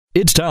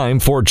It's time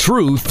for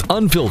Truth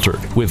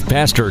Unfiltered with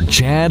Pastor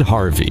Chad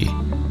Harvey.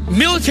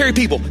 Military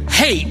people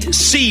hate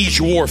siege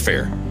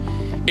warfare.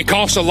 It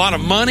costs a lot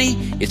of money,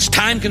 it's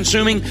time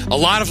consuming, a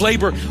lot of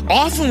labor.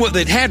 Often what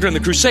they'd had during the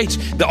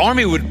Crusades, the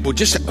army would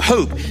just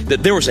hope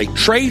that there was a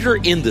traitor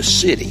in the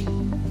city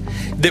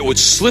that would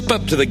slip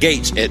up to the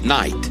gates at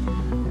night,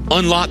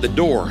 unlock the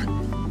door,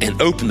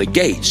 and open the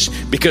gates,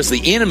 because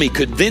the enemy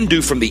could then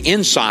do from the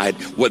inside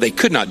what they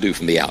could not do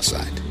from the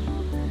outside.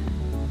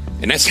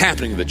 And that's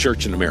happening in the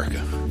church in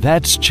America.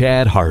 That's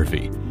Chad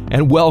Harvey.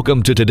 And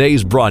welcome to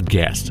today's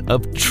broadcast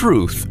of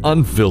Truth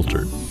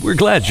Unfiltered. We're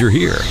glad you're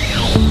here.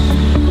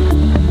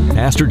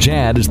 Pastor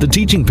Chad is the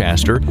teaching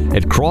pastor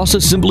at Cross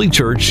Assembly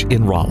Church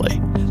in Raleigh,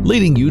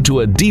 leading you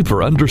to a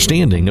deeper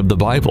understanding of the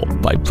Bible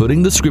by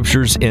putting the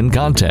scriptures in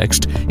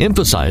context,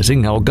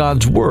 emphasizing how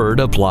God's Word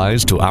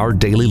applies to our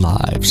daily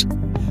lives.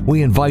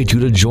 We invite you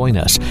to join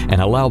us and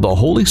allow the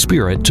Holy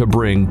Spirit to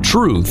bring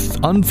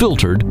Truth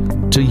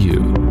Unfiltered to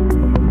you.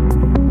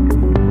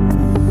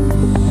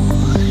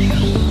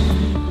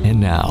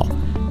 Now,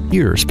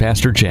 here's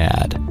Pastor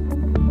Chad.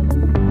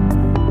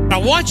 I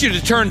want you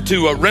to turn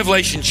to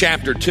Revelation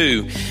chapter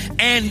 2.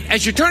 And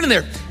as you're turning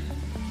there,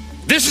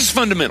 this is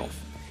fundamental.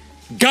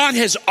 God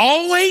has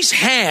always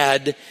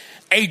had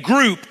a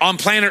group on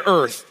planet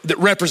Earth that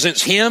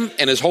represents Him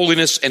and His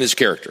holiness and His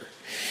character.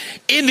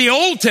 In the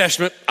Old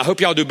Testament, I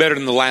hope y'all do better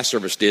than the last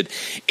service did.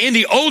 In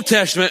the Old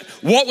Testament,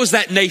 what was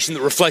that nation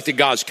that reflected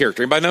God's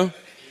character? Anybody know?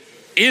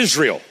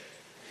 Israel.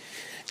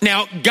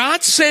 Now,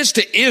 God says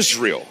to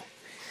Israel,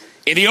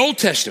 in the Old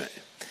Testament,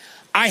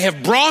 I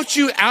have brought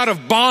you out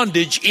of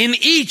bondage in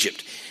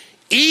Egypt.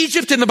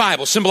 Egypt in the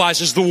Bible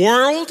symbolizes the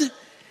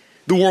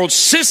world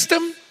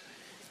system,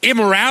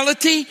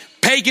 immorality,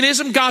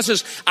 paganism. God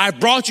says, I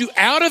brought you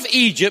out of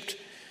Egypt,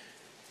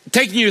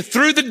 taking you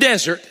through the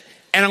desert,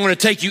 and I'm going to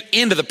take you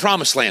into the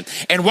promised land.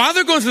 And while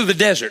they're going through the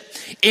desert,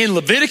 in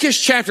Leviticus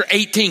chapter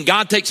 18,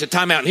 God takes a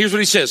time out. And here's what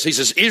He says. He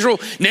says, Israel,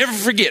 never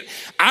forget,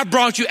 I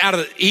brought you out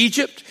of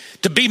Egypt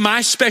to be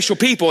my special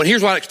people. And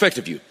here's what I expect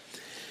of you.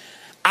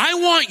 I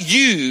want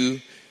you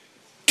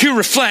to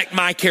reflect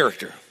my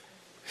character.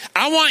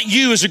 I want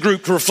you as a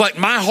group to reflect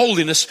my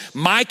holiness,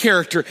 my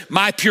character,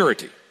 my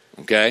purity.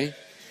 Okay?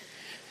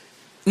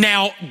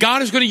 Now,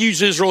 God is going to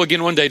use Israel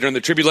again one day during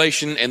the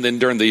tribulation and then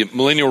during the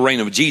millennial reign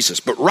of Jesus.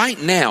 But right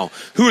now,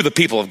 who are the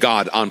people of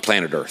God on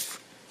planet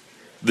Earth?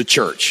 The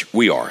church.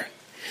 We are.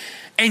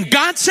 And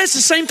God says the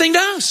same thing to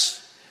us.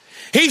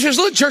 He says,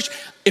 look, church,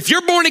 if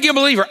you're a born again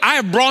believer, I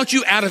have brought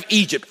you out of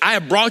Egypt. I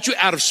have brought you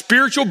out of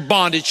spiritual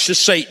bondage to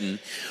Satan.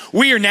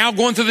 We are now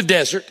going through the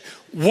desert.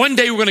 One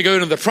day we're going to go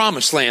into the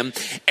promised land.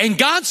 And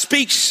God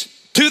speaks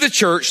to the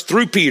church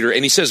through Peter.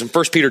 And He says in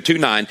 1 Peter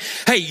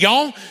 2:9, hey,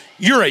 y'all,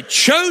 you're a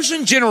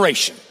chosen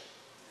generation.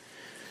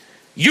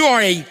 You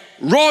are a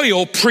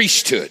royal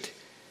priesthood.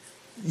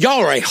 Y'all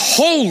are a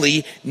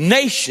holy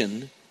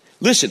nation.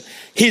 Listen,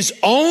 His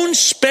own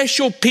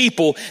special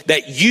people,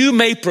 that you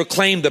may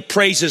proclaim the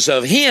praises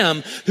of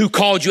Him who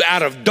called you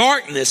out of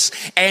darkness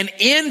and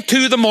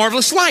into the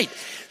marvelous light.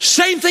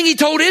 Same thing He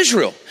told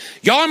Israel.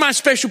 Y'all are my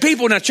special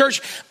people. Now, church,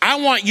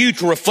 I want you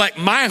to reflect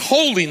my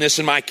holiness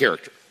and my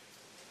character.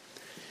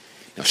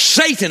 Now,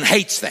 Satan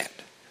hates that.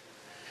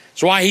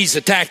 That's why he's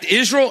attacked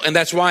Israel, and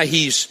that's why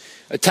he's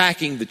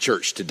attacking the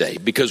church today,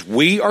 because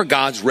we are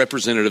God's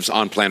representatives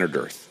on planet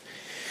Earth.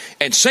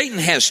 And Satan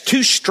has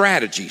two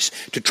strategies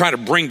to try to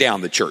bring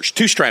down the church.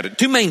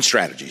 Two main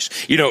strategies.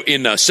 You know,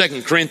 in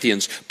 2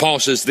 Corinthians, Paul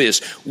says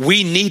this: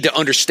 we need to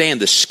understand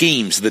the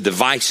schemes, the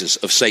devices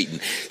of Satan.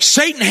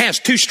 Satan has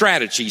two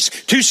strategies,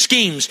 two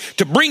schemes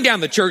to bring down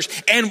the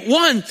church. And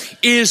one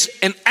is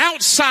an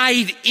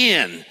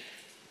outside-in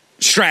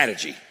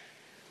strategy.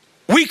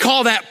 We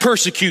call that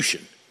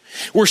persecution.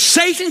 Where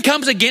Satan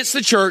comes against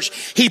the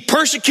church, he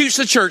persecutes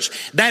the church.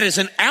 That is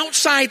an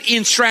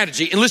outside-in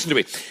strategy. And listen to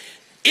me.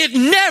 It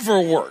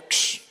never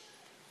works.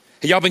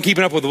 Have y'all been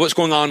keeping up with what's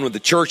going on with the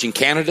church in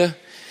Canada?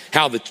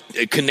 How the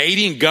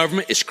Canadian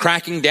government is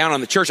cracking down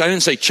on the church. I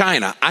didn't say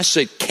China, I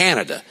said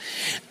Canada.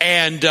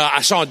 And I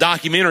saw a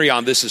documentary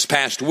on this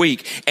past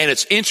week. And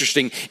it's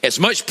interesting, as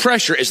much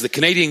pressure as the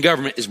Canadian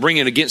government is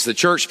bringing against the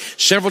church,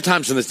 several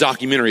times in this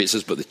documentary it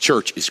says, but the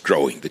church is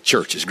growing, the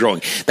church is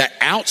growing. That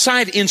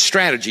outside-in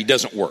strategy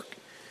doesn't work.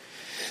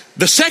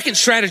 The second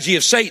strategy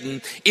of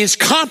Satan is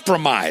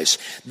compromise.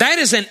 That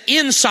is an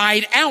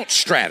inside-out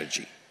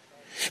strategy.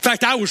 In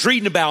fact, I was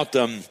reading about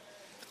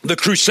the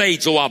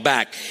Crusades a while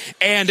back,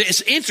 and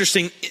it's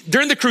interesting.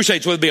 During the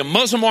Crusades, whether it be a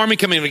Muslim army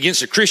coming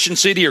against a Christian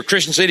city or a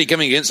Christian city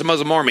coming against a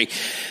Muslim army,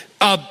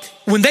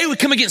 when they would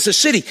come against the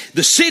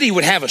city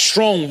would have a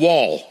strong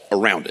wall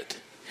around it.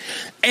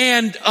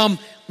 And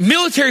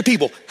military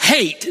people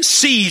hate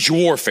siege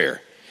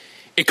warfare.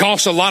 It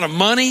costs a lot of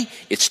money.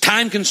 It's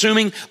time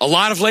consuming, a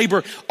lot of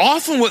labor.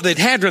 Often what they'd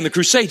had during the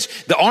Crusades,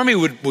 the army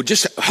would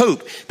just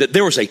hope that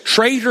there was a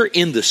traitor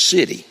in the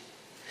city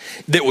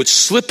that would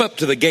slip up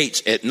to the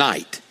gates at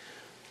night,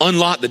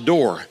 unlock the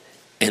door,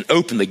 and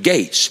open the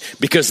gates,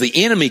 because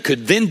the enemy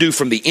could then do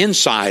from the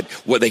inside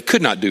what they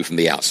could not do from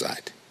the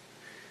outside.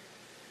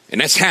 And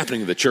that's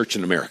happening to the church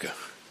in America.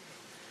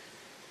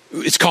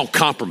 It's called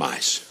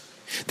compromise.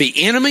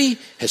 The enemy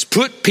has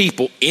put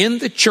people in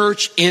the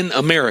church in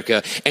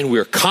America, and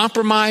we're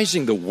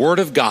compromising the Word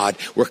of God.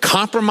 We're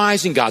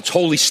compromising God's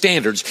holy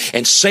standards,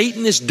 and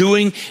Satan is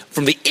doing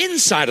from the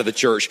inside of the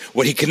church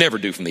what he can never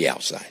do from the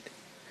outside.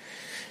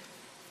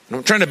 And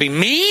I'm trying to be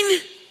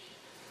mean,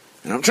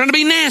 and I'm trying to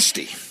be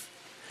nasty.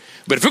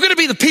 But if we're going to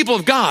be the people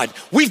of God,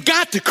 we've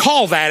got to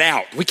call that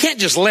out. We can't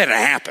just let it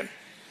happen.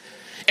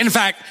 And in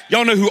fact,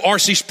 y'all know who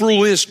R.C.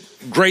 Sproul is?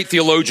 Great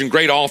theologian,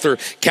 great author,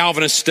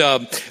 Calvinist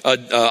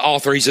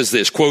author. He says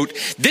this, quote,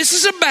 "This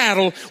is a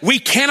battle we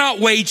cannot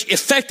wage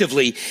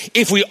effectively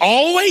if we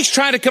always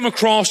try to come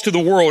across to the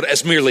world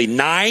as merely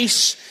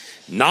nice,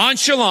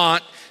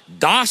 nonchalant,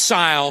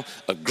 docile,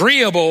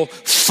 agreeable,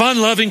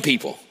 fun-loving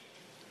people.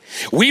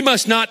 We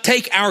must not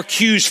take our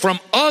cues from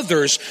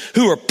others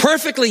who are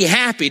perfectly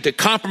happy to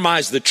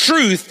compromise the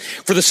truth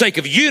for the sake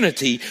of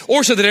unity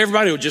or so that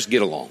everybody will just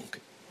get along.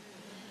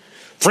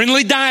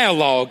 Friendly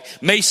dialogue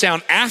may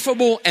sound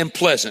affable and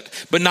pleasant,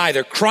 but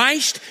neither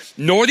Christ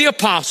nor the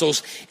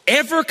apostles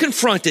ever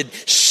confronted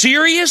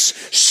serious,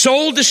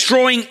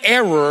 soul-destroying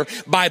error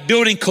by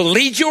building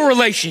collegial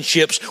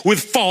relationships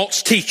with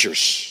false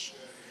teachers.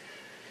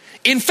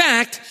 In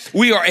fact,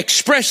 we are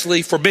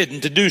expressly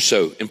forbidden to do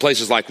so in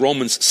places like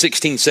Romans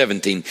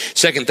 16:17,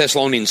 2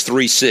 Thessalonians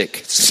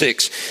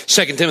 3:6,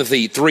 2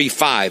 Timothy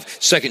 3:5,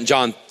 2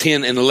 John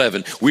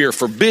 10:11. We are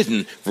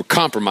forbidden for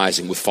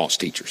compromising with false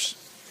teachers.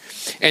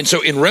 And so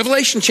in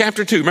Revelation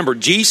chapter 2, remember,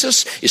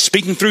 Jesus is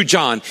speaking through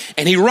John,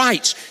 and he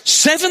writes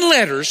 7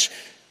 letters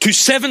to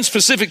 7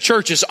 specific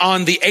churches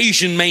on the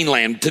Asian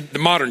mainland, to the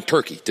modern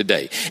Turkey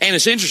today. And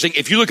it's interesting,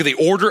 if you look at the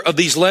order of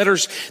these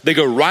letters, they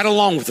go right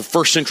along with the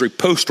first century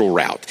postal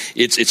route.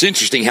 It's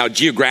interesting how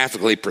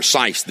geographically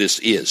precise this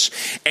is.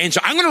 And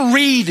so I'm going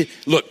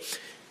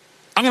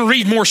to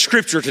read more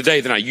scripture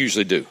today than I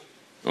usually do,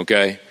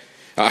 okay?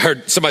 I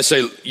heard somebody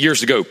say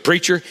years ago,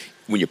 preacher,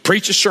 when you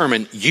preach a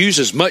sermon, use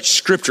as much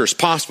scripture as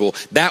possible.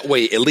 That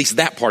way, at least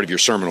that part of your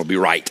sermon will be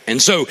right. And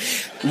so,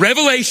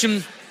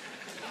 Revelation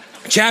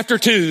chapter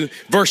 2,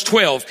 verse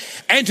 12,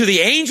 "And to the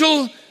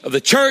angel of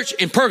the church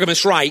in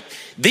Pergamos write,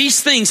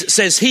 these things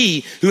says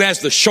he who has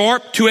the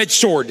sharp two-edged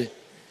sword.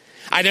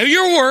 I know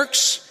your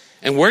works,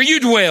 and where you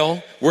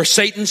dwell, where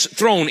Satan's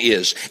throne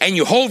is, and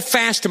you hold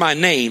fast to my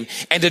name,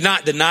 and did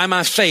not deny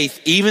my faith,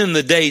 even in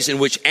the days in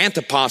which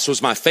Antipas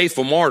was my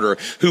faithful martyr,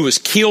 who was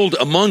killed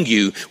among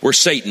you, where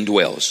Satan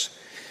dwells.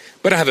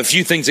 But I have a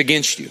few things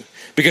against you,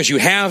 because you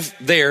have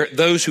there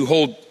those who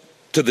hold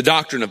to the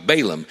doctrine of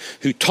Balaam,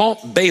 who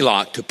taught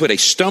Balak to put a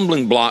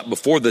stumbling block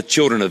before the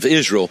children of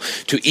Israel,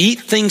 to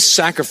eat things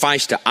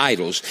sacrificed to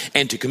idols,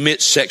 and to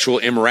commit sexual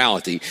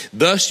immorality.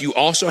 Thus you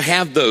also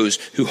have those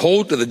who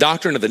hold to the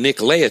doctrine of the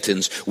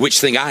Nicolaitans,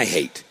 which thing I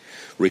hate.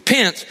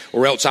 Repent,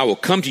 or else I will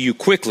come to you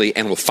quickly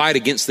and will fight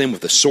against them with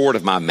the sword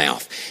of my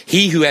mouth.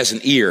 He who has an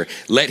ear,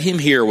 let him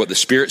hear what the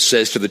Spirit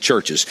says to the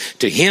churches.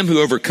 To him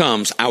who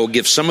overcomes, I will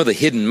give some of the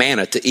hidden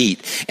manna to eat,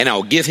 and I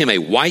will give him a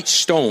white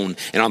stone,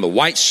 and on the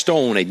white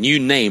stone a new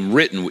name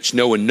written, which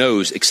no one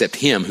knows except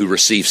him who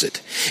receives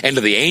it. And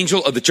to the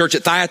angel of the church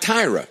at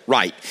Thyatira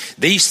write,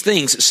 these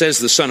things says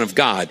the Son of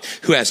God,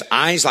 who has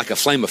eyes like a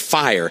flame of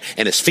fire,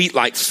 and his feet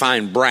like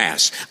fine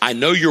brass. I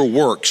know your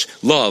works,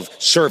 love,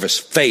 service,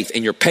 faith,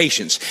 and your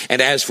patience.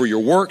 And as for your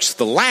works,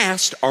 the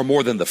last are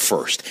more than the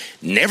first.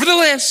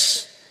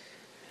 Nevertheless,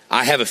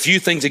 I have a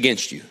few things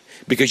against you,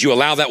 because you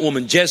allow that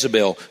woman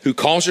Jezebel, who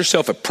calls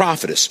herself a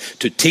prophetess,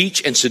 to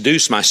teach and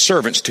seduce my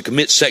servants to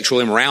commit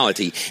sexual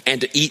immorality and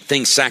to eat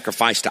things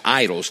sacrificed to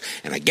idols.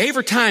 And I gave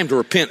her time to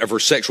repent of her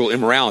sexual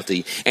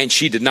immorality, and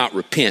she did not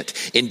repent.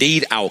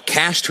 Indeed, I will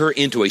cast her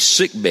into a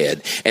sick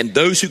bed, and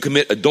those who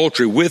commit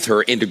adultery with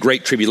her into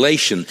great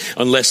tribulation,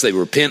 unless they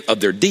repent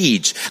of their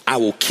deeds. I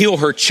will kill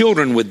her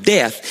children with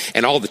death,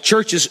 and all the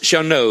churches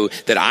shall know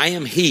that I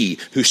am he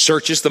who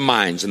searches the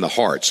minds and the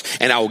hearts.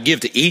 And I will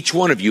give to each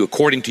one of you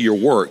according to your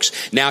works.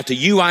 Now to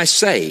you I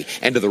say,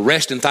 and to the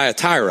rest in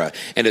Thyatira,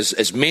 and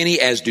as many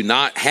as do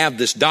not have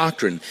this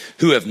doctrine,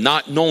 who have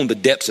not known the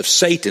depths of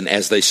Satan,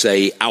 as they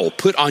say, I will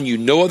put on you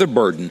no other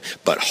burden,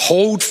 but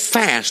hold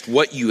fast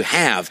what you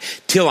have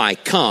till I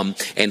come.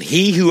 And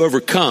he who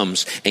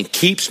overcomes and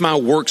keeps my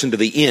works unto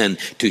the end,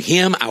 to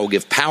him I will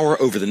give power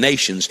over the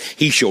nations.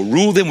 He shall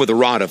rule them with a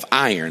rod of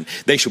iron.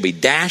 They shall be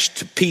dashed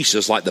to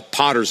pieces like the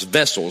potter's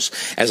vessels,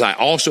 as I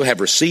also have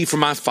received from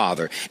my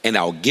Father, and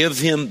I will give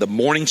him the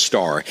morning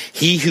star.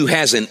 He who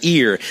has an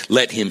ear,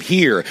 let him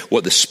hear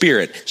what the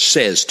Spirit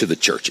says to the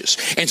churches.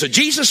 And so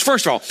Jesus,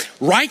 first of all,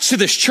 writes to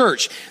this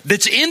church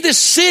that's in this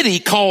city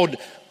called,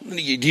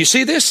 do you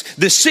see this?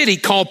 This city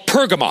called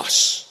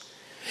Pergamos.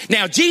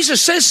 Now,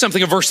 Jesus says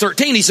something in verse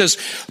 13. He says,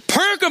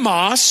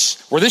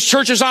 Pergamos, where this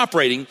church is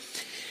operating,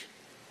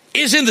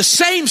 is in the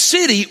same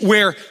city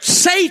where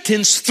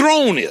Satan's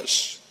throne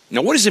is.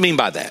 Now, what does it mean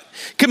by that?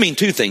 It could mean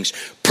two things.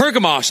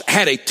 Pergamos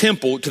had a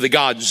temple to the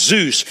god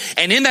Zeus,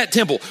 and in that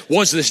temple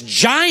was this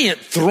giant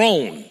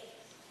throne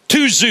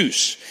to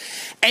Zeus.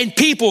 And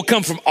people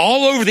come from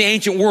all over the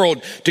ancient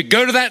world to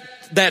go to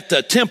that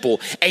that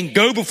temple and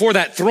go before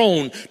that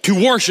throne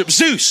to worship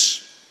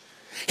Zeus.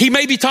 He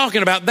may be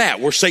talking about that,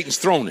 where Satan's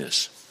throne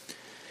is.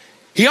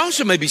 He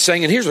also may be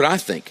saying, and here's what I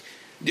think.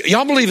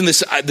 Y'all believe in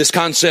this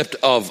concept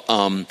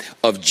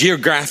of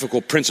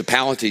geographical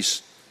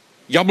principalities?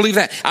 Y'all believe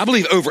that? I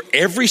believe over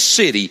every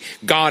city,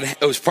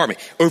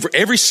 over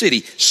every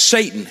city,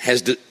 Satan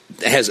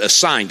has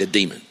assigned a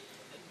demon.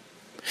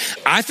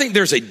 I think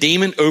there's a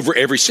demon over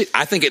every city.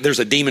 I think there's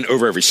a demon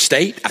over every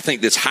state. I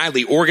think that's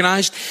highly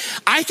organized.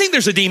 I think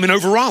there's a demon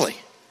over Raleigh.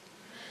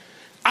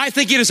 I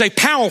think it is a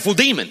powerful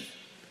demon.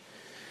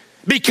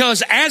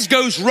 Because as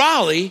goes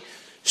Raleigh,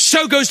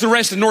 so goes the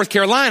rest of North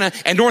Carolina,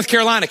 and North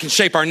Carolina can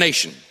shape our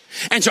nation.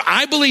 And so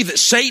I believe that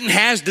Satan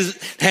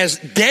has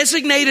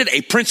designated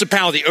a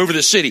principality over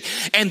the city.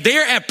 And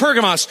there at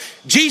Pergamos,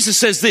 Jesus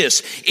says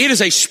this: it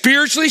is a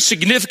spiritually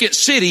significant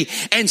city,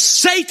 and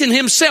Satan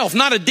himself,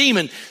 not a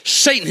demon,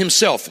 Satan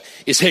himself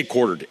is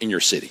headquartered in your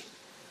city.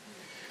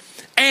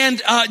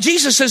 And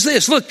Jesus says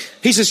this, look,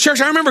 he says,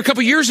 church, I remember a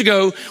couple years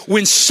ago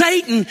when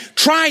Satan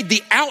tried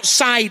the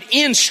outside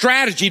in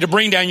strategy to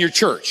bring down your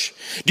church.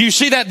 Do you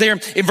see that there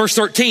in verse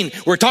 13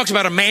 where it talks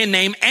about a man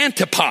named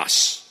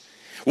Antipas?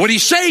 What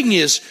he's saying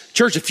is,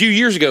 church, a few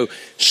years ago,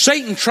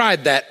 Satan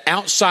tried that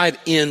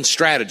outside-in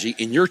strategy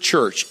in your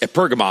church at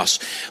Pergamos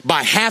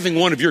by having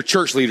one of your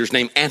church leaders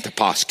named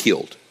Antipas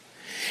killed.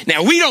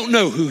 Now, we don't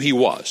know who he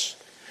was,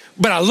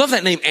 but I love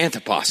that name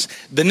Antipas.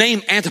 The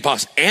name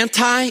Antipas,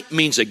 anti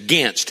means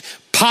against.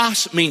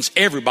 Pas means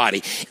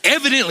everybody.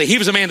 Evidently, he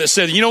was a man that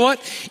said, you know what?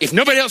 If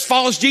nobody else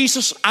follows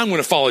Jesus, I'm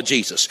going to follow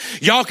Jesus.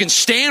 Y'all can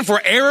stand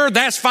for error,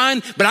 that's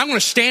fine, but I'm going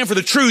to stand for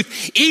the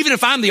truth. Even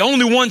if I'm the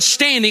only one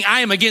standing,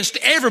 I am against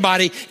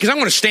everybody because I'm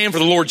going to stand for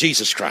the Lord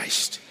Jesus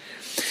Christ.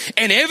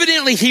 And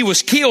evidently he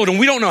was killed, and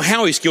we don't know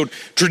how he's killed.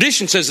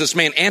 Tradition says this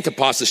man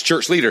Antipas, this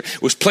church leader,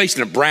 was placed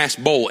in a brass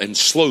bowl and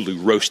slowly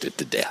roasted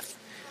to death.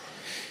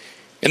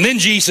 And then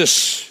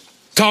Jesus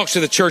talks to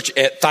the church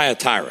at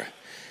Thyatira.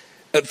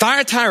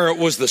 Thyatira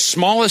was the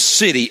smallest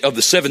city of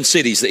the 7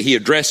 cities that he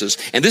addresses,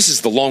 and this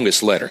is the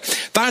longest letter.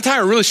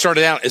 Thyatira really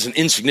started out as an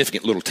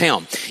insignificant little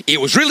town.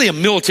 It was really a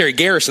military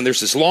garrison.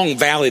 There's this long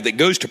valley that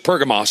goes to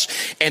Pergamos,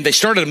 and they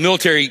started a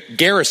military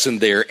garrison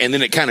there, and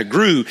then it kind of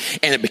grew,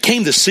 and it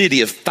became the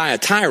city of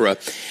Thyatira.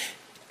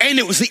 And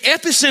it was the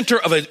epicenter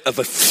of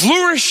a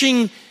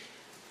flourishing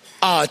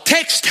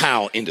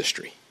textile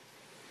industry.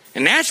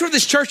 And that's where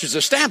this church is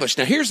established.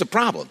 Now, here's the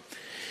problem.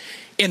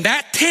 In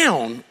that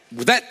town,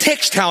 with that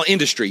textile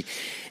industry,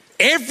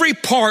 every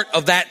part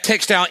of that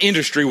textile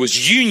industry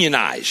was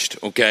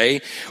unionized,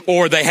 okay?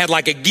 Or they had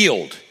like a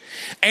guild.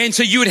 And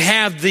so you would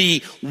have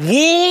the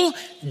Wool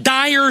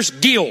Dyers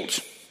Guild,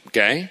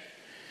 okay?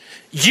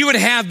 You would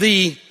have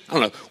the,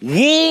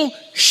 Wool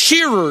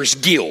Shearers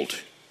Guild.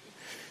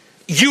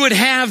 You would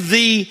have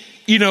the,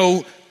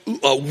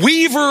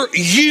 Weaver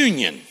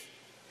Union.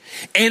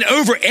 And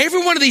over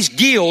every one of these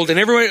guilds and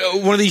every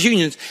one of these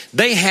unions,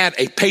 they had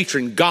a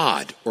patron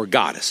god or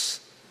goddess.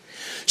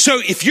 So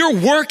if you're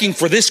working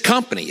for this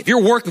company, if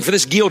you're working for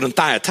this guild in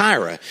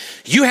Thyatira,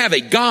 you have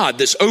a god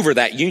that's over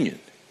that union.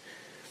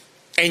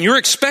 And you're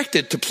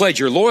expected to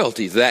pledge your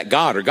loyalty to that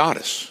god or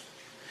goddess.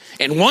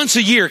 And once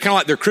a year, kind of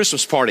like their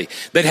Christmas party,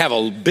 they'd have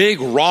a big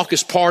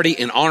raucous party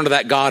in honor of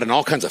that God, and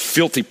all kinds of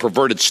filthy,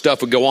 perverted stuff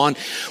would go on.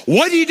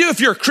 What do you do if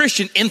you're a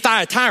Christian in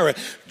Thyatira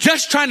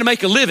just trying to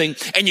make a living,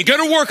 and you go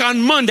to work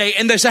on Monday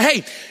and they say,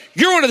 hey,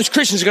 you're one of those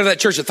Christians who go to that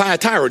church at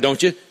Thyatira,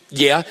 don't you?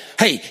 Yeah.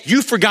 Hey,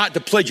 you forgot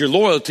to pledge your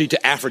loyalty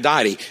to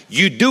Aphrodite.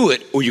 You do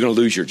it or you're going to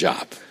lose your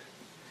job.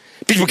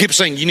 People keep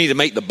saying you need to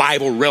make the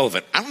Bible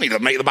relevant. I don't need to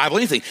make the Bible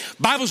anything.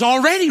 The Bible's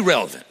already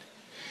relevant.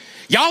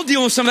 Y'all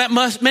deal with some of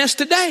that mess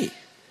today.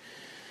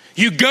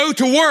 You go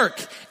to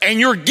work and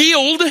your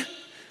guild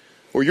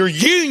or your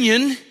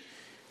union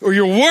or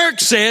your work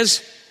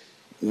says,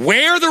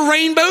 wear the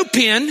rainbow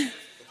pin,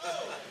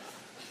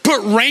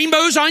 put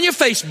rainbows on your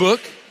Facebook,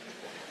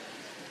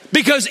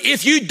 because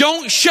if you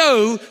don't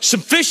show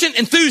sufficient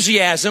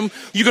enthusiasm,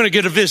 you're going to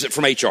get a visit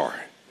from HR.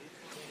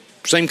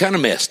 Same kind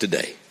of mess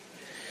today.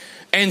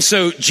 And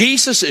so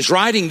Jesus is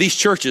writing these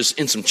churches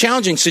in some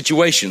challenging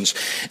situations,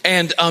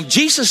 and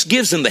Jesus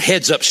gives them the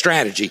heads up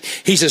strategy.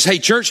 He says, hey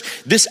church,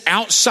 this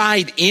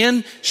outside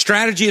in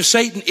strategy of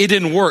Satan, it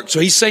didn't work. So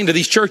he's saying to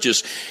these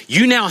churches,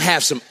 you now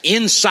have some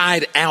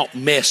inside out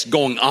mess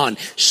going on.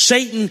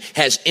 Satan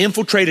has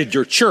infiltrated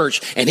your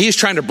church, and he is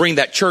trying to bring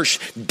that church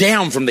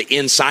down from the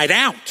inside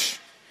out.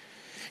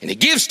 And he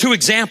gives 2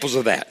 examples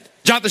of that.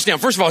 Jot this down.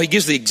 First of all, he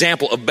gives the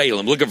example of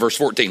Balaam. Look at verse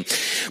 14.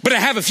 But I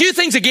have a few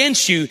things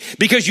against you,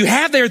 because you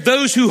have there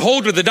those who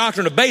hold to the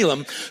doctrine of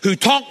Balaam, who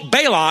taught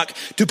Balak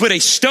to put a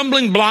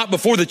stumbling block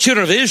before the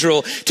children of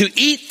Israel, to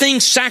eat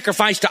things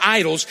sacrificed to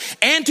idols,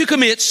 and to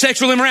commit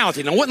sexual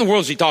immorality. Now, what in the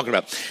world is he talking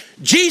about?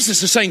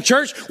 Jesus is saying,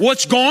 church,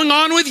 what's going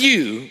on with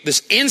you, this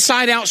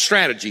inside out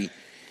strategy,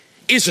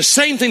 is the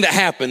same thing that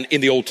happened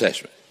in the Old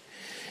Testament.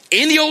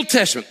 In the Old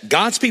Testament,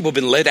 God's people have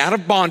been led out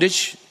of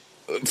bondage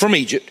from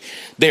Egypt.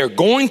 They're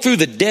going through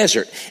the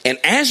desert, and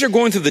as they're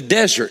going through the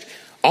desert,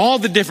 all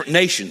the different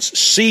nations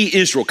see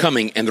Israel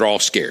coming, and they're all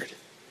scared.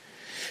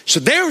 So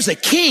there was a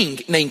king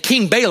named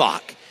King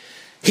Balak.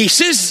 He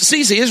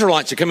sees the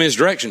Israelites that come in his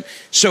direction.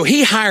 So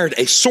he hired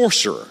a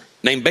sorcerer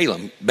named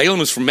Balaam. Balaam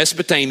was from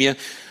Mesopotamia,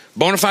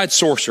 bona fide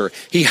sorcerer.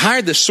 He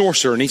hired this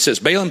sorcerer and he says,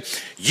 Balaam,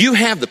 you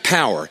have the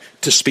power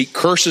to speak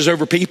curses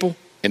over people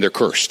and they're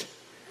cursed.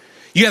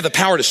 You have the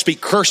power to speak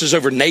curses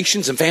over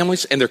nations and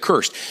families and they're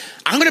cursed.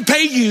 I'm going to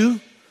pay you,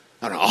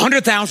 I don't know,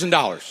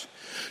 $100,000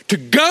 to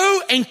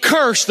go and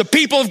curse the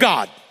people of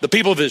God, the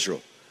people of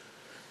Israel.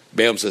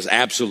 Balaam says,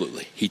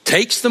 absolutely. He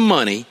takes the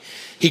money.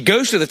 He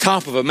goes to the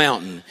top of a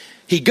mountain.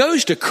 He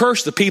goes to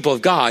curse the people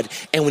of God.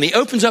 And when he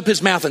opens up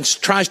his mouth and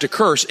tries to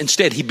curse,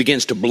 instead he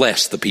begins to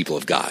bless the people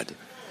of God.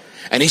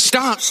 And he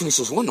stops and he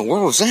says, what in the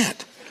world was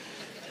that?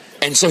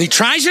 And so he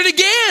tries it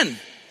again.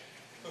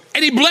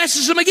 And he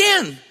blesses them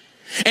again.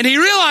 And he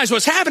realized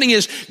what's happening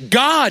is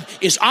God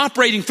is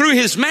operating through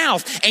his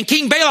mouth. And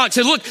King Balak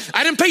said, look,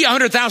 I didn't pay you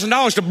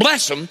 $100,000 to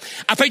bless them.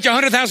 I paid you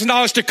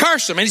 $100,000 to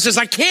curse them. And he says,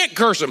 I can't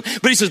curse them.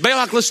 But he says,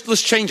 Balak,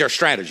 let's change our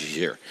strategies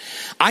here.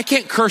 I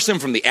can't curse them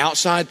from the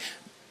outside.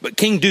 But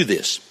King, do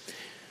this.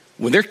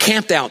 When they're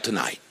camped out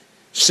tonight,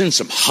 send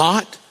some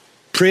hot,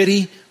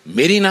 pretty,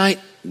 Midianite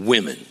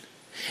women.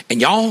 And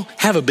y'all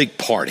have a big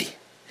party.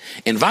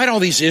 Invite all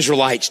these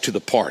Israelites to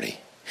the party.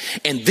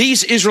 And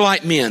these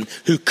Israelite men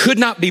who could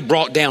not be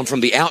brought down from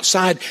the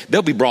outside,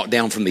 they'll be brought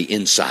down from the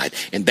inside.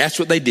 And that's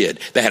what they did.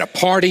 They had a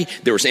party.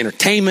 There was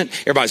entertainment.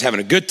 Everybody's having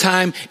a good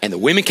time. And the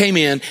women came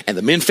in and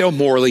the men fell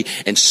morally.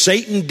 And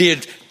Satan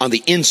did on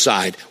the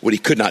inside what he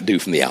could not do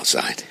from the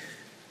outside.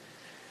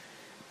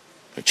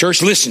 Now,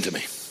 church, listen to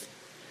me.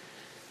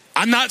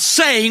 I'm not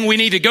saying we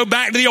need to go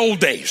back to the old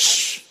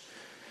days.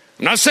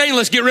 I'm not saying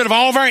let's get rid of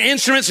all of our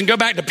instruments and go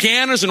back to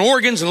pianos and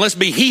organs and let's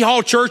be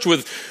hee-haw church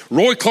with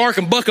Roy Clark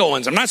and Buck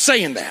Owens. I'm not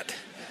saying that.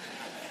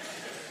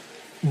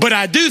 But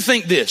I do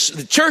think this.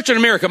 The church in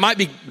America might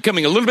be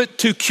becoming a little bit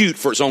too cute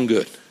for its own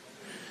good.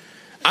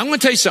 I'm going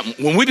to tell you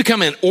something. When we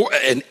become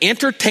an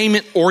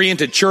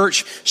entertainment-oriented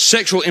church,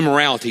 sexual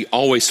immorality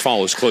always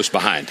follows close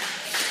behind.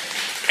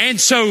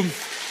 And so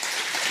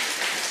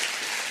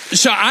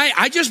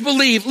I just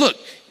believe, look,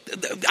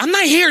 I'm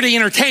not here to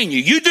entertain you.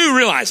 You do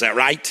realize that,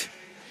 right?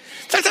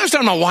 In fact, I was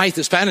telling my wife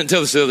this past, I didn't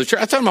tell this to the other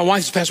church. I told my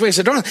wife this past week, I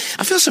said, darling,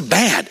 I feel so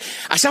bad.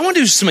 I said, I want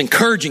to do some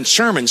encouraging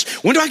sermons.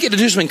 When do I get to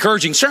do some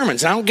encouraging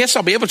sermons? And I guess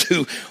I'll be able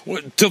to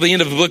till the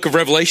end of the book of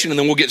Revelation, and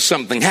then we'll get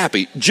something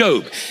happy.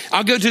 Job.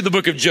 I'll go to the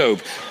book of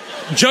Job.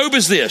 Job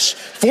is this: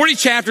 40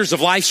 chapters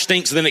of life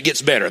stinks, then it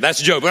gets better.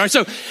 That's Job. All right,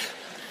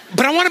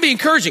 but I want to be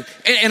encouraging.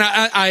 And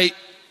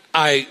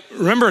I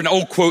remember an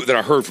old quote that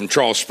I heard from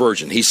Charles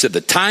Spurgeon. He said, the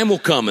time will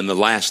come in the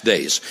last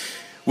days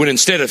when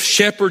instead of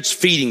shepherds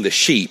feeding the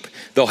sheep,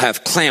 they'll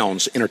have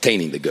clowns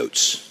entertaining the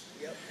goats.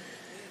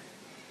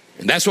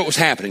 And that's what was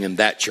happening in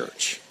that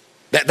church.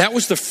 That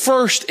was the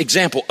first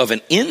example of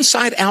an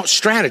inside-out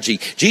strategy.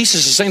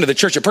 Jesus is saying to the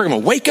church at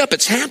Pergamum, wake up,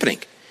 it's happening.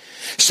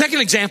 Second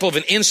example of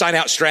an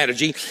inside-out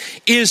strategy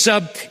is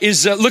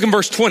look in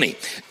verse 20.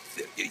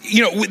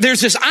 You know,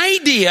 there's this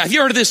idea, have you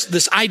heard of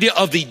this idea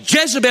of the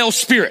Jezebel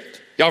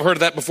spirit? Y'all heard of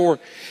that before?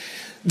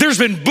 There's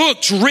been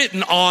books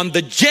written on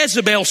the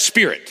Jezebel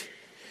spirit.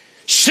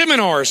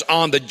 Seminars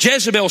on the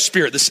Jezebel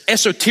spirit, this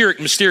esoteric,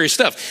 mysterious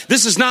stuff.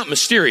 This is not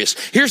mysterious.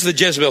 Here's the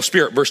Jezebel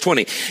spirit, verse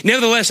 20.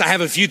 Nevertheless, I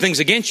have a few things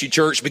against you,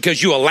 church,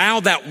 because you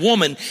allow that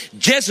woman,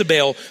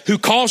 Jezebel, who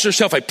calls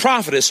herself a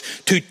prophetess,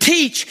 to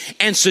teach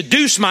and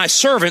seduce my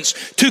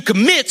servants to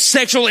commit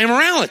sexual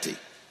immorality.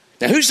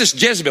 Now, who's this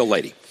Jezebel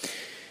lady?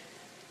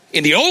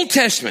 In the Old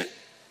Testament,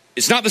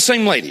 it's not the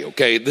same lady,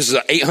 okay? This is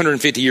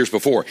 850 years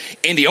before.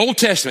 In the Old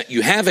Testament,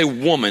 you have a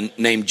woman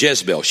named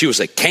Jezebel. She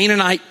was a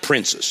Canaanite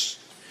princess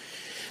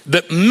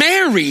that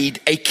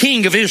married a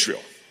king of Israel.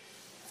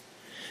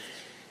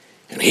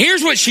 And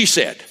here's what she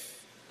said.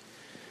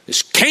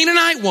 This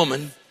Canaanite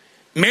woman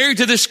married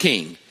to this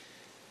king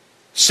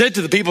said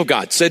to the people of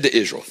God, said to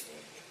Israel,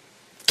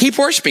 keep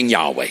worshiping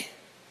Yahweh.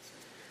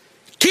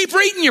 Keep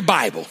reading your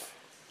Bible.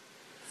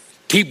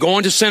 Keep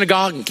going to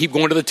synagogue and keep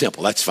going to the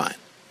temple. That's fine.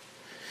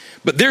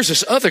 But there's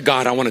this other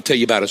God I want to tell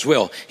you about as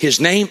well. His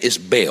name is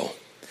Baal.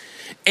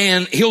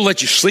 And he'll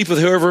let you sleep with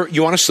whoever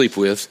you want to sleep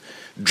with,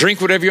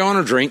 drink whatever you want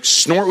to drink,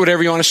 snort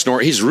whatever you want to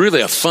snort. He's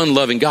really a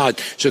fun-loving God.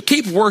 So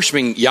keep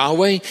worshiping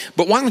Yahweh,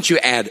 but why don't you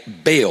add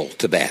Baal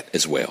to that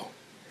as well?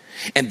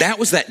 And that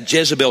was that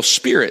Jezebel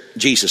spirit,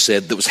 Jesus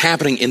said, that was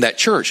happening in that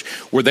church,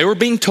 where they were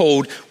being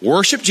told,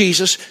 worship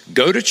Jesus,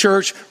 go to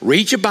church,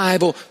 read your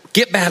Bible,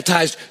 get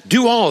baptized,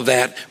 do all of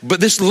that. But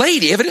this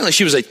lady, evidently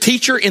she was a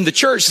teacher in the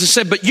church, that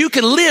said, but you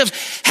can live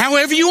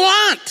however you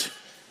want.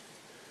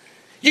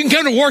 You can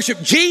come to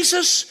worship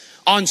Jesus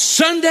on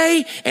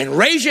Sunday and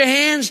raise your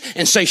hands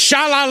and say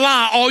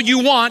sha-la-la all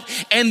you want,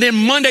 and then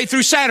Monday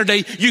through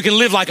Saturday you can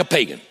live like a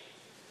pagan.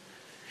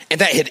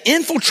 And that had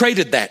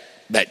infiltrated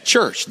that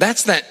church.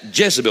 That's that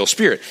Jezebel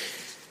spirit.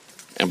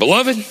 And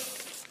beloved,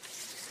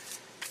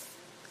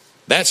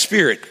 that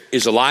spirit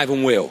is alive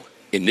and well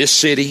in this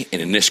city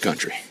and in this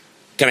country.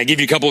 Can I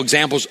give you a couple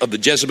examples of the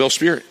Jezebel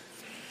spirit?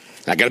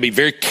 I got to be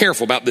very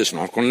careful about this. I'm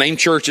not going to name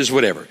churches,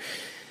 whatever.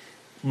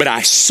 But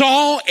I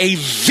saw a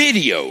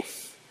video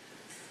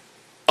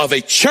of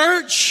a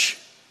church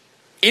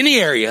in the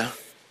area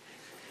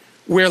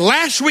where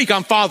last week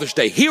on Father's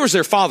Day, here was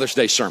their Father's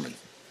Day sermon.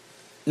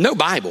 No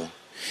Bible.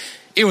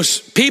 It was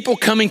people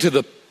coming to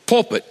the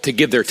pulpit to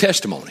give their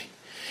testimony.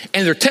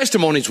 And their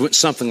testimonies went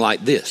something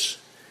like this.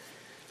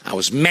 I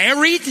was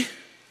married,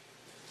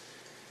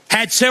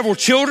 had several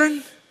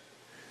children,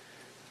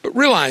 but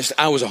realized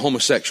I was a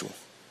homosexual.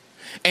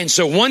 And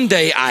so one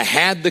day I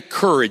had the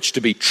courage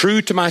to be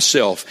true to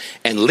myself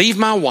and leave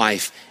my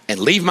wife and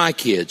leave my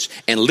kids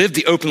and live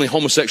the openly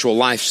homosexual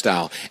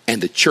lifestyle,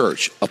 and the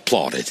church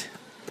applauded.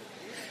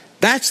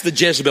 That's the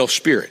Jezebel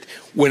spirit.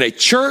 When a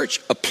church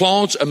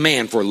applauds a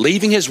man for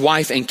leaving his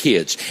wife and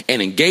kids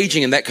and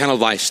engaging in that kind of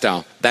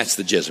lifestyle, that's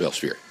the Jezebel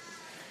spirit.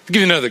 I'll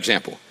give you another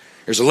example.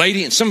 There's a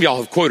lady, and some of y'all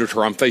have quoted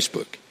her on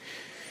Facebook.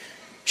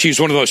 She was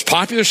one of the most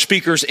popular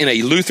speakers in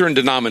a Lutheran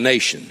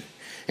denomination.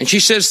 And she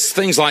says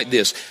things like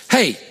this.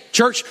 Hey,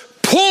 church,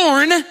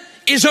 porn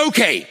is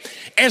okay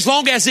as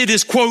long as it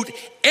is, quote,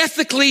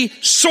 ethically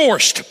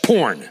sourced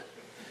porn.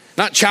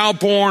 Not child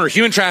porn or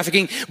human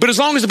trafficking, but as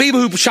long as the people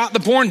who shot the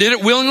porn did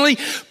it willingly,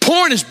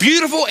 porn is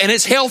beautiful and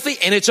it's healthy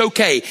and it's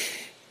okay.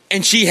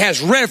 And she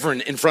has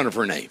Reverend in front of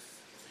her name.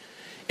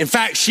 In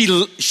fact,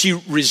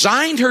 she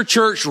resigned her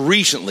church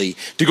recently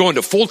to go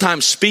into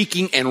full-time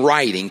speaking and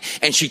writing,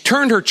 and she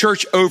turned her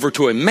church over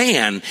to a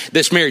man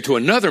that's married to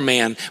another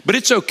man, but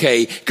it's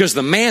okay because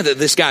the man that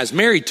this guy's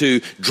married to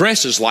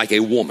dresses like a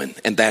woman,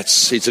 and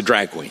it's a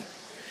drag queen.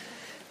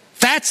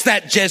 That's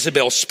that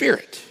Jezebel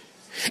spirit.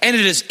 And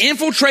it has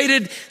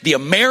infiltrated the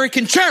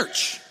American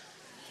church.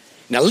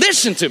 Now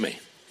listen to me.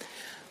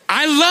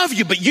 I love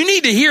you, but you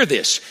need to hear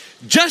this.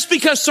 Just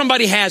because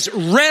somebody has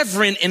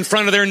Reverend in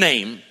front of their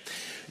name,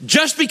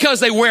 just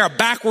because they wear a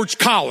backwards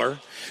collar,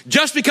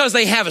 just because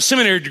they have a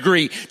seminary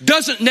degree,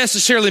 doesn't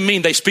necessarily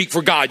mean they speak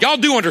for God. Y'all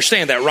do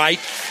understand that, right?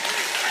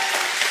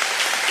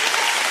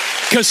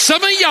 Because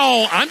some of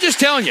y'all, I'm just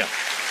telling you,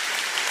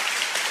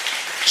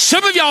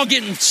 some of y'all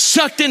getting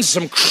sucked into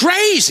some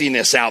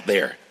craziness out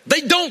there. They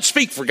don't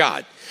speak for God.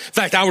 In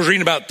fact, I was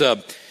reading about,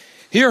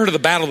 you heard of the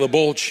Battle of the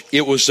Bulge?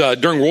 It was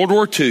during World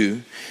War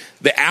II.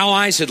 The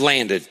Allies had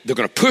landed. They're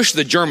going to push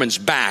the Germans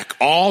back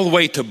all the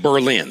way to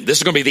Berlin. This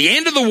is going to be the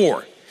end of the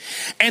war.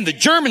 And the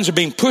Germans are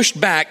being pushed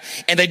back,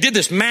 and they did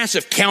this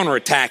massive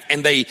counterattack,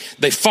 and they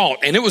fought.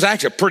 And it was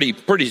actually a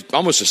pretty,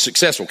 almost a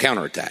successful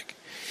counterattack.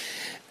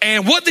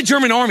 And what the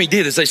German army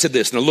did is they said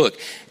this. Now look,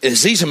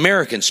 as these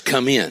Americans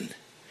come in,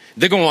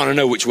 they're going to want to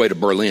know which way to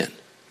Berlin.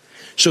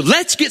 So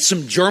let's get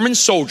some German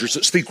soldiers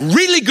that speak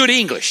really good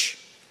English.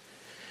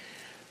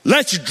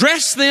 Let's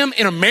dress them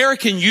in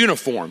American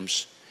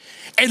uniforms,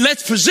 and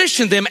let's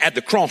position them at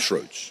the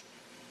crossroads.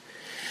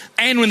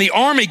 And when the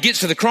army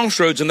gets to the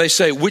crossroads and they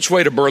say, which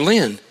way to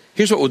Berlin?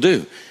 Here's what we'll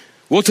do.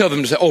 We'll tell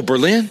them to say, oh,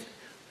 Berlin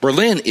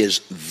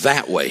is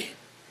that way,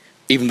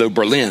 even though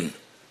Berlin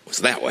was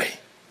that way.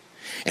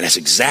 And that's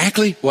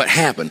exactly what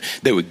happened.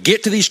 They would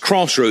get to these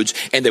crossroads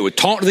and they would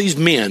talk to these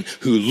men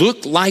who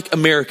looked like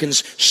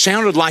Americans,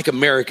 sounded like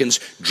Americans,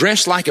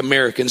 dressed like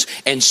Americans,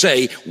 and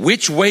say,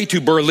 which way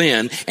to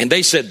Berlin? And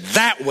they said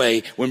that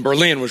way when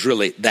Berlin was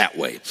really that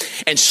way.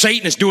 And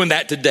Satan is doing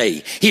that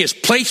today. He has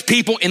placed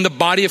people in the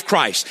body of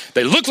Christ.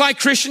 They look like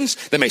Christians.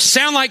 They may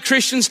sound like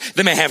Christians.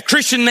 They may have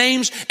Christian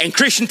names and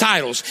Christian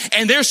titles.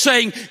 And they're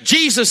saying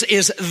Jesus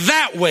is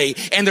that way.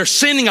 And they're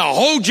sending a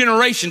whole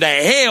generation to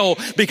hell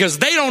because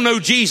they don't know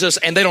Jesus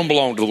and they don't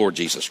belong to the Lord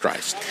Jesus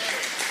Christ.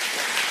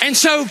 And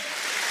so,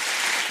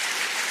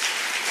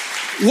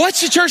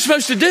 what's the church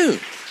supposed to do?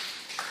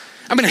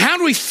 I mean, how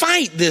do we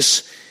fight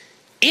this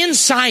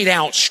inside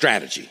out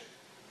strategy?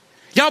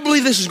 Y'all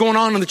believe this is going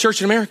on in the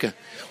church in America?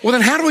 Well,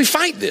 then how do we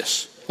fight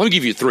this? Let me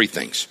give you 3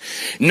 things.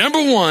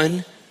 Number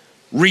 1,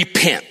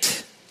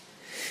 repent.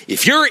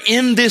 If you're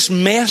in this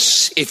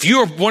mess, if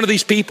you're one of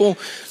these people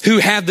who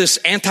have this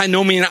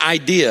antinomian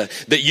idea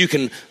that you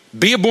can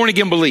be a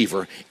born-again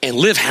believer and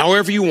live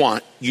however you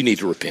want, you need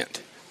to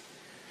repent.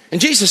 And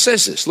Jesus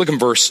says this. Look in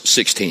verse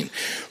 16.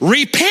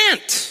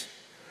 Repent.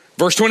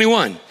 Verse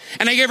 21.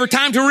 And I gave her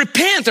time to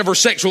repent of her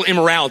sexual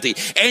immorality,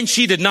 and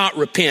she did not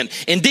repent.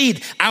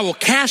 Indeed, I will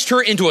cast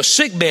her into a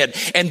sickbed,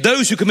 and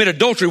those who commit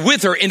adultery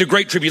with her into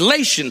great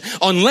tribulation,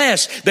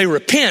 unless they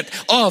repent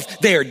of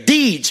their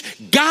deeds.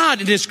 God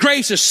in His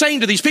grace is saying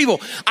to these people,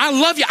 I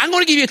love you. I'm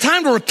going to give you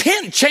time to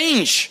repent and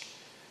change.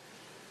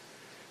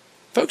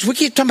 Folks, we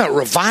keep talking about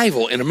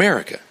revival in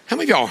America. How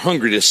many of y'all are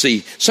hungry to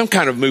see some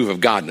kind of move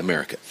of God in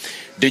America?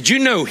 Did you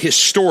know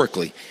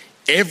historically,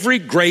 every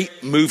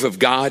great move of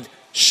God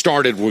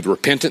started with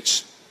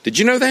repentance? Did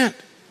you know that?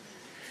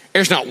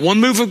 There's not one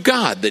move of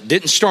God that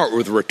didn't start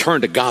with a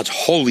return to God's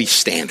holy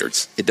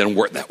standards. It doesn't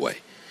work that way.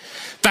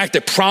 In fact,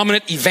 a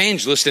prominent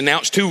evangelist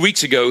announced 2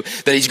 weeks ago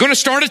that he's going to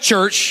start a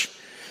church.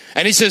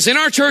 And he says, in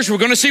our church, we're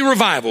going to see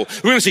revival.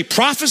 We're going to see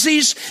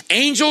prophecies,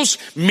 angels,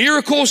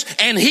 miracles,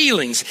 and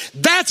healings.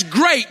 That's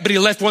great, but he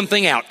left one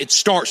thing out. It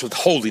starts with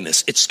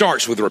holiness. It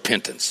starts with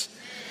repentance.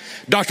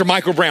 Dr.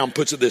 Michael Brown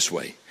puts it this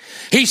way.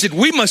 He said,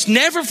 we must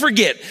never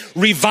forget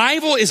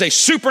revival is a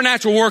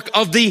supernatural work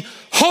of the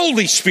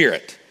Holy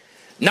Spirit,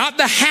 not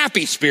the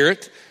happy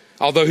spirit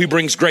although he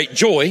brings great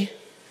joy.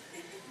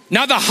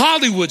 Not the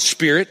Hollywood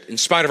Spirit, in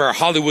spite of our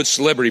Hollywood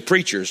celebrity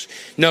preachers.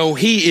 No,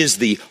 he is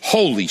the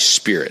Holy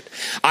Spirit.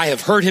 I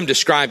have heard him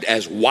described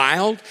as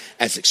wild,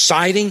 as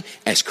exciting,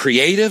 as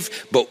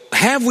creative, but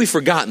have we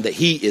forgotten that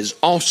he is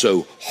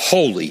also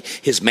holy?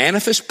 His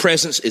manifest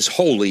presence is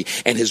holy,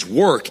 and his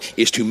work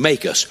is to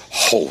make us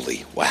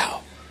holy.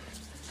 Wow.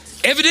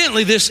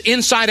 Evidently, this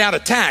inside-out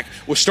attack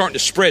was starting to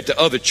spread to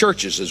other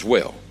churches as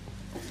well.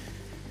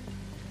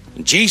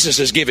 And Jesus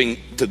is giving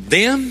to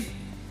them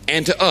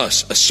and to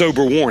us a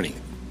sober warning.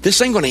 This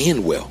ain't going to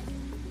end well.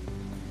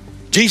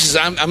 Jesus,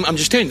 I'm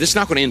just telling you, this is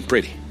not going to end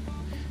pretty.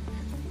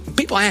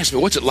 People ask me,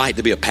 what's it like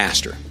to be a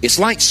pastor? It's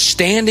like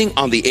standing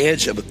on the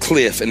edge of a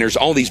cliff and there's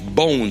all these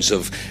bones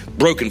of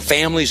broken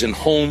families and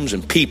homes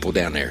and people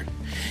down there.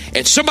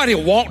 And somebody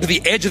will walk to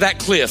the edge of that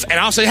cliff and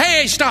I'll say,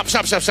 hey, stop.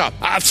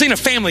 I've seen a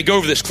family go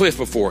over this cliff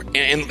before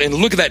and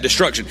look at that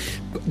destruction.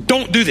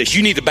 Don't do this.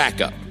 You need to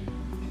back up.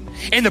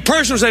 And the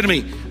person will say to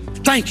me,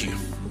 thank you.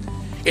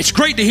 It's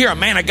great to hear a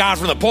man of God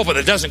from the pulpit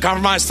that doesn't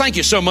compromise. Thank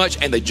you so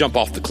much. And they jump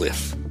off the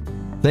cliff.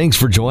 Thanks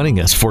for joining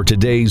us for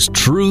today's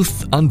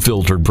Truth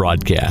Unfiltered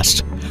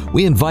broadcast.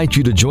 We invite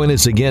you to join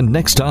us again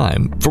next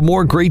time for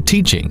more great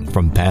teaching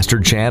from Pastor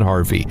Chad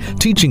Harvey,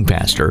 teaching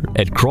pastor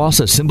at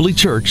Cross Assembly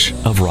Church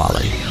of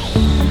Raleigh.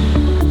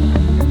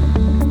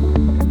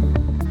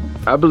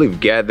 I believe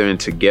gathering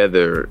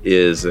together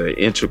is an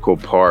integral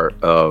part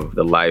of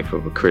the life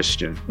of a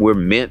Christian. We're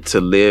meant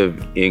to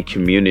live in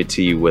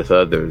community with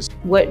others.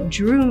 What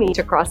drew me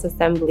to Cross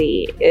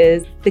Assembly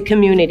is the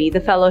community,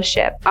 the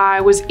fellowship. I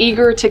was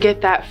eager to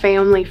get that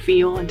family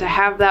feel and to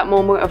have that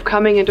moment of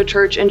coming into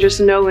church and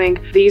just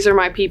knowing these are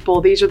my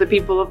people, these are the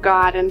people of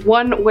God. And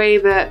one way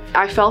that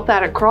I felt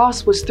that at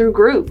Cross was through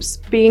groups.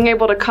 Being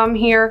able to come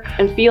here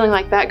and feeling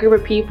like that group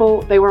of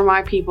people, they were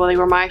my people, they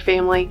were my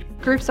family.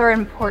 Groups are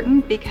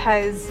important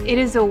because it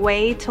is a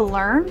way to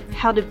learn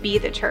how to be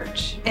the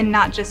church and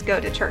not just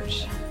go to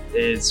church.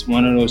 It's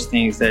one of those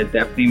things that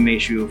definitely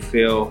makes you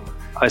feel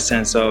a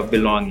sense of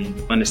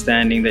belonging,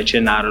 understanding that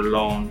you're not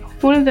alone.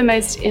 One of the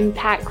most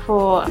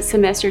impactful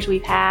semesters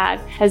we've had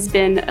has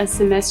been a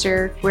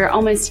semester where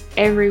almost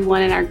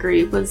everyone in our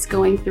group was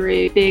going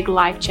through big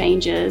life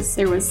changes.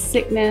 There was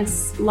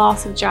sickness,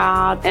 loss of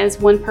job. As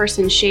one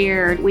person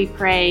shared, we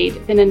prayed.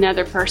 Then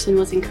another person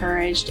was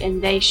encouraged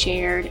and they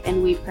shared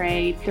and we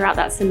prayed. Throughout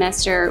that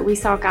semester, we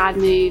saw God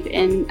move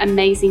in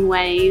amazing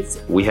ways.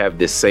 We have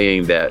this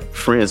saying that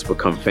friends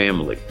become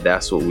family.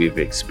 That's what we've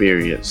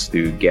experienced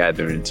through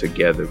gathering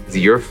together.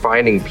 You're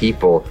finding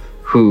people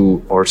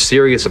who are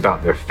serious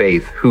about their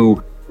faith,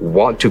 who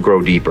want to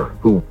grow deeper,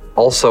 who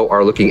also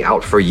are looking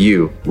out for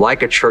you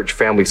like a church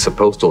family is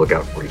supposed to look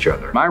out for each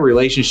other. My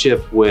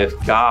relationship with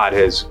God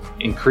has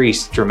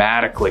increased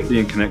dramatically.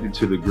 Being connected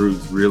to the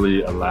group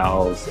really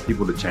allows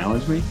people to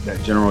challenge me.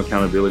 That general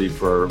accountability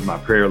for my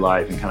prayer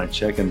life and kind of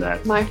checking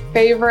that. My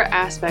favorite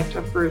aspect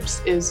of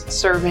groups is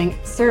serving.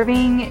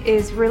 Serving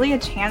is really a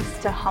chance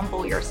to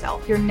humble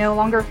yourself. You're no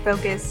longer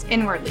focused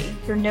inwardly.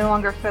 You're no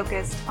longer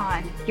focused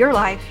on your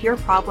life, your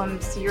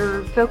problems.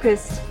 You're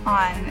focused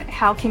on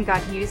how can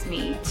God use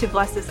me to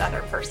bless this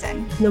other person.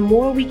 The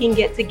more we can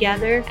get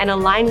together and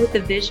align with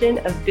the vision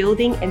of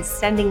building and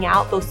sending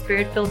out those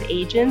spirit-filled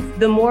agents,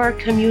 the more our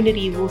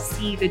community will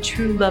see the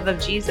true love of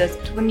Jesus.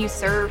 When you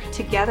serve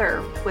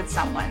together with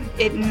someone,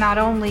 it not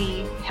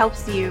only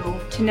helps you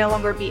to no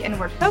longer be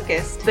inward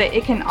focused, but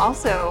it can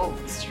also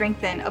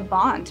strengthen a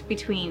bond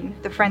between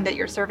the friend that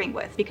you're serving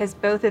with, because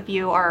both of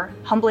you are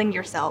humbling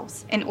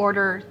yourselves in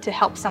order to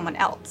help someone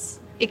else.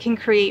 It can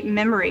create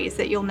memories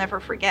that you'll never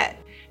forget.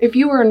 If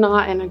you are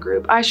not in a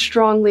group, I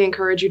strongly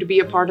encourage you to be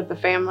a part of the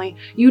family.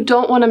 You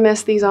don't want to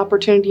miss these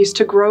opportunities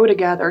to grow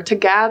together, to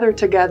gather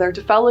together,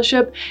 to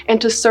fellowship,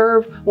 and to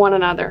serve one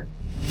another.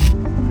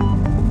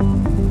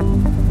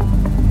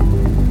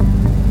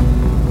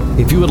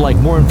 If you would like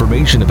more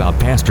information about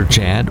Pastor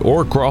Chad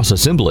or Cross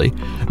Assembly,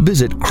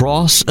 visit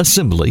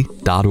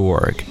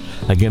crossassembly.org.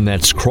 Again,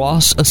 that's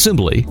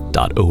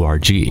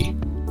crossassembly.org.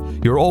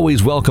 You're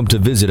always welcome to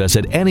visit us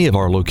at any of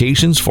our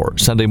locations for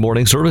Sunday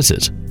morning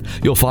services.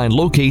 You'll find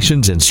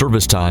locations and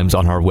service times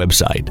on our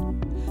website.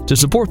 To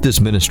support this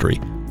ministry,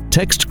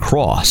 text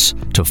CROSS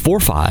to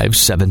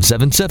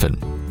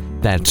 45777.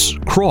 That's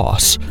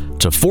CROSS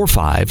to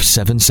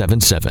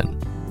 45777.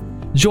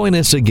 Join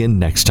us again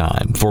next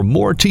time for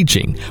more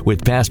teaching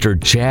with Pastor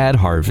Chad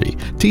Harvey,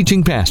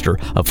 teaching pastor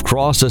of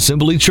Cross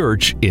Assembly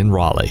Church in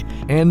Raleigh,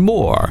 and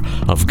more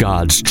of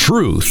God's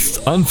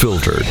Truth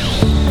Unfiltered.